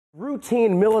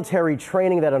Routine military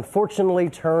training that unfortunately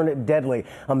turned deadly.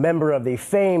 A member of the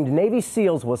famed Navy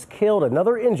SEALs was killed,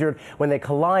 another injured when they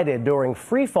collided during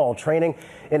free-fall training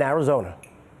in Arizona.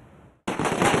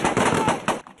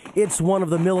 It's one of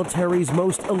the military's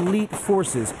most elite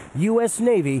forces, U.S.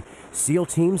 Navy SEAL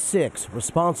Team 6,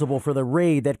 responsible for the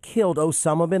raid that killed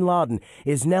Osama bin Laden,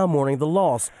 is now mourning the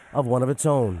loss of one of its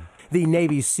own. The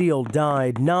Navy SEAL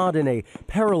died not in a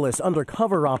perilous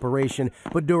undercover operation,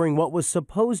 but during what was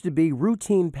supposed to be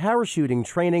routine parachuting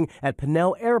training at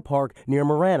Pinell Air Park near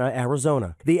Marana,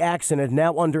 Arizona. The accident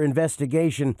now under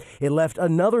investigation. It left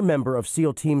another member of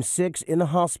SEAL Team 6 in the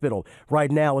hospital.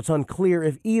 Right now, it's unclear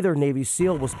if either Navy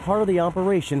SEAL was part of the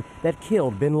operation that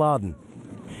killed bin Laden.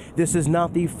 This is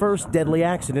not the first deadly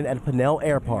accident at Pinell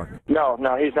Air Park. No,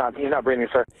 he's not. He's not breathing,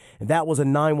 sir. That was a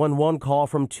 911 call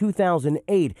from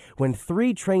 2008 when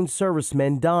 3 trained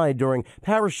servicemen died during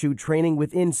parachute training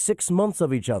within 6 months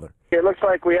of each other. It looks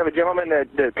like we have a gentleman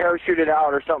that parachuted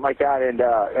out or something like that,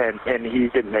 and he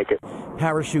didn't make it.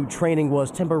 Parachute training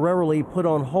was temporarily put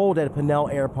on hold at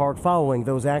Pinell Air Park following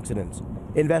those accidents.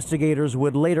 Investigators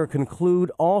would later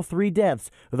conclude all 3 deaths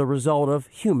were the result of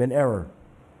human error.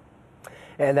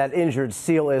 And that injured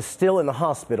SEAL is still in the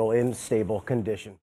hospital in stable condition.